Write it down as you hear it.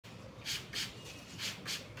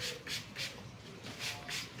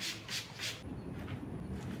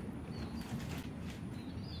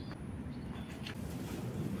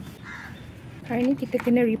Hari ni kita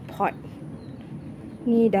kena repot.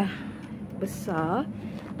 Ni dah besar,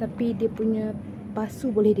 tapi dia punya pasu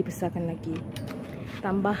boleh dibesarkan lagi.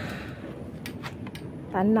 Tambah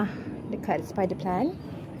tanah dekat spider plant.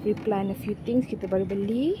 Replant a few things kita baru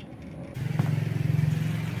beli.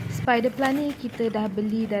 Spider plant ni kita dah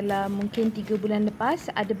beli dalam mungkin 3 bulan lepas.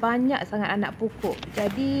 Ada banyak sangat anak pokok.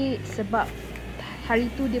 Jadi sebab hari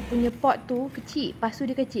tu dia punya pot tu kecil, pasu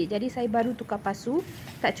dia kecil. Jadi saya baru tukar pasu,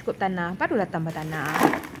 tak cukup tanah, barulah tambah tanah.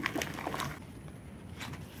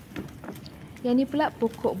 Yang ni pula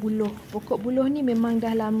pokok buluh. Pokok buluh ni memang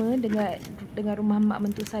dah lama dengan rumah mak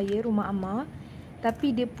mentua saya, rumah Amma.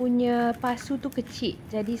 Tapi dia punya pasu tu kecil.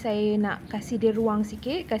 Jadi saya nak kasih dia ruang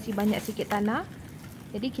sikit, kasih banyak sikit tanah.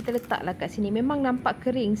 Jadi kita letaklah kat sini. Memang nampak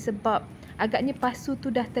kering sebab agaknya pasu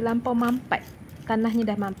tu dah terlampau mampat.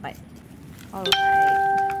 Tanahnya dah mampat. Alright.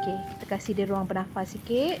 Okay, kita kasih dia ruang bernafas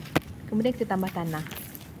sikit. Kemudian kita tambah tanah.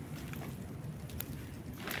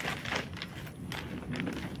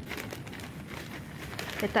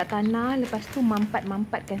 Letak tanah, lepas tu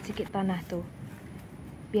mampatkan sikit tanah tu.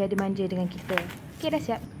 Biar dia manja dengan kita. Okay, dah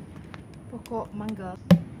siap. Pokok mangga.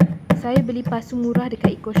 Saya beli pasu murah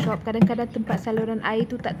dekat eco shop. Kadang-kadang tempat saluran air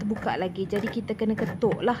tu tak terbuka lagi. Jadi kita kena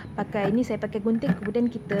ketuk lah. Ini saya pakai gunting. Kemudian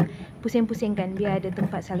kita pusing-pusingkan biar ada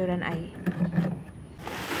tempat saluran air.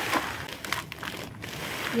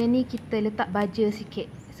 Yang ni kita letak baja sikit.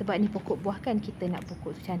 Sebab ni pokok buah kan. Kita nak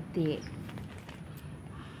pokok tu cantik.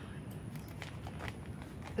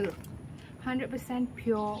 100%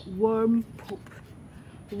 pure worm poop.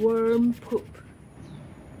 Worm poop.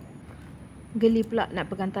 Geli pula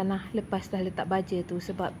nak pegang tanah lepas dah letak baja tu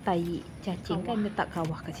sebab tai cacing kan letak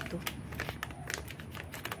kawah kat situ.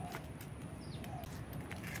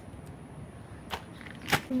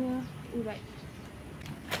 Punya urat.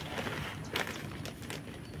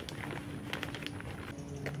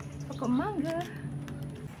 Pokok mangga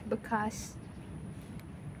bekas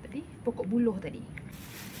tadi, pokok buluh tadi.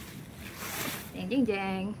 Jeng jeng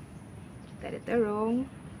jeng. Kita ada terung.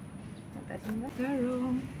 Atas sini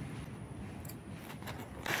terung.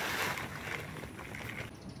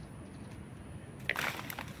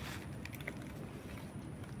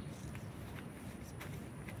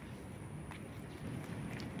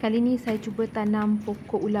 Kali ni saya cuba tanam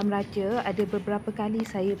pokok ulam raja. Ada beberapa kali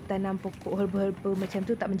saya tanam pokok herba-herba macam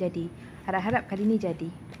tu tak menjadi. Harap-harap kali ni jadi.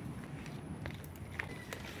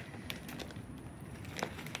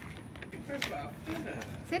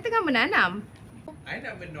 Saya tengah menanam. I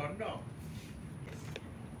nak menonong.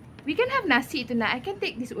 We can have nasi tonight. I can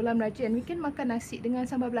take this ulam raja and we can makan nasi dengan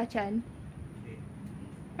sambal belacan. Okay.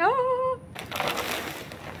 Oh.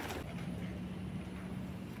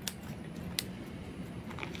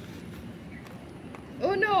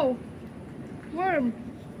 Oh no! Worm!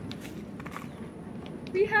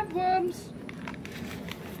 We have worms!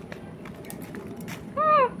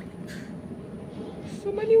 Ah! So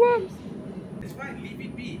many worms! It's fine, leave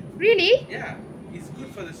it be. Really? Yeah, it's good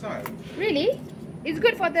for the soil. Really? It's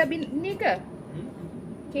good for the vinegar? Hmm?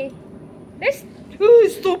 Okay. Let's...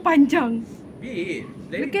 it's so panjang! Be it.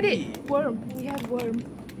 Let Look it at be. it! Worm. We have worm.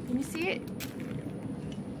 Can you see it?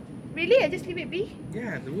 Really? I just leave it be?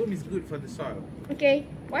 Yeah, the worm is good for the soil. Okay.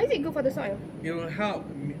 Why is it good for the soil? It will help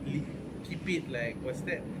keep it like, what's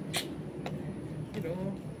that? You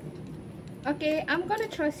know. Okay, I'm gonna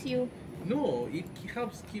trust you. No, it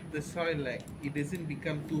helps keep the soil like, it doesn't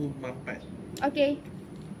become too mampat. Okay.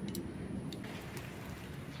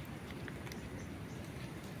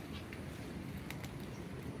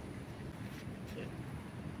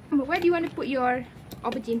 Where do you want to put your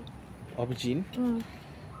aubergine? Aubergine?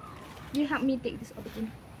 You help me take this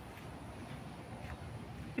aubergine.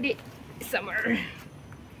 Put it somewhere.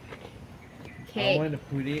 Okay. I want to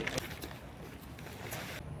put it.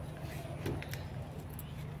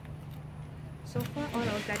 So far, all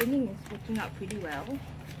our gardening is working out pretty well.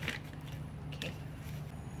 Okay.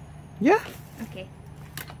 Yeah. Okay.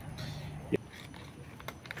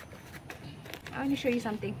 I want to show you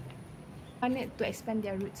something. I want it to expand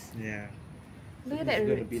their roots. Yeah. Look at It's that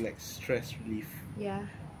going roots. to be like stress relief. Yeah.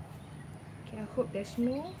 Okay, I hope there's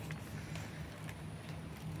no.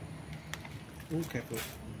 Oh, careful.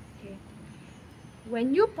 Okay.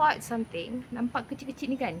 When you pot something, nampak kecil-kecil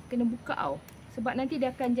ni kan, kena buka tau. Sebab nanti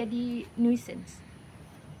dia akan jadi nuisance.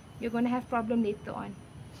 You're gonna have problem later on.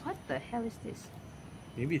 What the hell is this?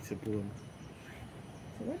 Maybe it's a worm.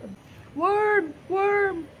 Worm!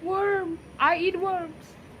 Worm! Worm! I eat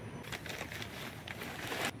worms!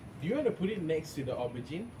 Do you want to put it next to the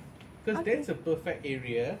aubergine? Because Okay. that's a perfect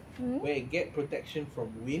area where it gets protection from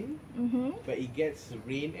wind, but it gets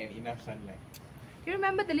rain and enough sunlight. You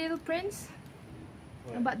remember the Little Prince?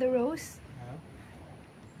 What? About the rose? Huh?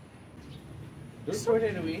 Don't throw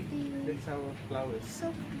that away. That's our flowers. So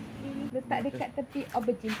letak dekat tepi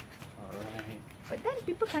aubergine. Alright. But then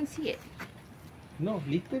people can't see it. No,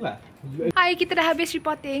 little lah. Hai, kita dah habis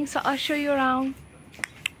reporting, so I'll show you around.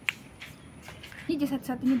 Ni je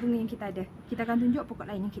satu-satunya bunga yang kita ada. Kita akan tunjuk pokok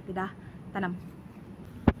lain yang kita dah tanam.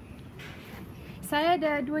 Saya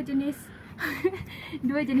ada dua jenis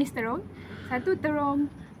dua jenis terung. Satu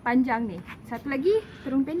terung panjang ni, satu lagi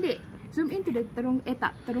terung pendek. Zoom in tu dia terung,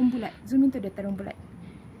 terung bulat. Zoom in tu dia terung bulat.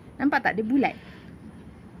 Nampak tak dia bulat?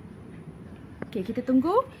 Okay, kita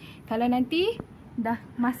tunggu. Kalau nanti dah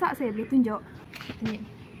masak saya boleh tunjuk. Ni.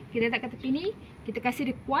 Kita letak kat tepi ni, kita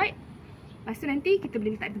kasih dia kuat. Lepas tu nanti kita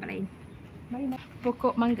boleh letak di tempat lain. Mari.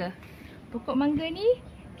 Pokok mangga. Pokok mangga ni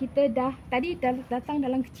kita dah tadi dah datang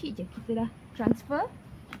dalam kecil je. Kita dah transfer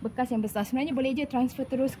bekas yang besar. Sebenarnya boleh je transfer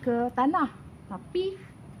terus ke tanah. Tapi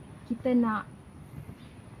kita nak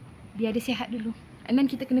biar dia sihat dulu. And then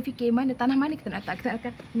kita kena fikir mana tanah mana kita nak letak.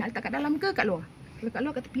 Kita nak letak kat dalam ke kat luar? Kalau kat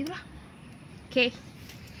luar kat tepi tu lah. Okay.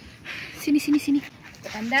 Sini.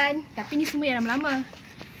 Pandan. Tapi ni semua yang lama-lama.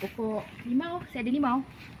 Pokok limau. Saya ada limau.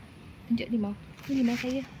 Tunjuk limau. Ni limau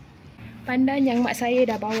saya. Pandan yang mak saya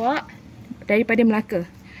dah bawa daripada Melaka.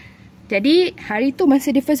 Jadi hari tu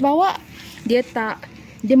masa dia first bawa, dia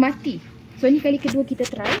mati. So ni kali kedua kita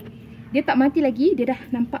try. Dia tak mati lagi, dia dah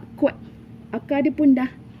nampak kuat. Akar dia pun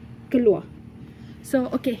dah keluar. So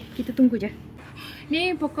okay, kita tunggu je.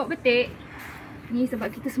 Ni pokok betik. Ni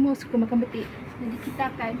sebab kita semua suka makan betik. Jadi kita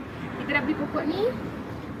dah beli pokok ni.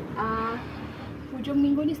 Hujung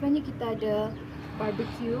minggu ni sebenarnya kita ada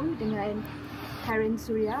barbecue dengan Harian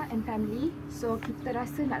Surya and family. So kita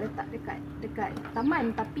rasa nak letak dekat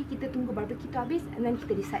taman, tapi kita tunggu barbecue tu habis and then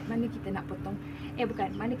kita decide mana kita nak potong.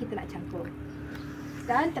 Mana kita nak campur.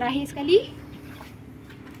 Dan terakhir sekali,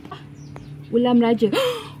 ulam raja.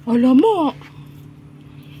 Alamak.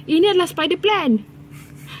 Ini adalah spider plant.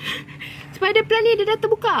 Spider plant ni dia dah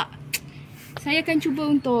terbuka. Saya akan cuba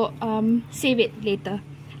untuk save it later.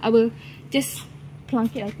 I will just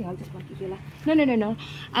plunk it. I think I'll just plunk it je lah. No.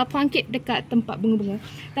 I'll plunk it dekat tempat bunga-bunga.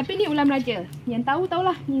 Tapi ni ulam raja. Yang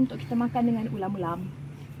tahu-tahulah ni untuk kita makan dengan ulam-ulam.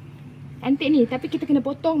 Antik ni. Tapi kita kena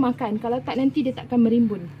potong makan. Kalau tak nanti dia takkan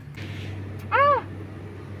merimbun.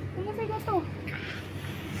 Bunga saya jatuh.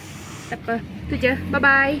 Tak apa. Tu je.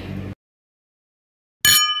 Bye-bye.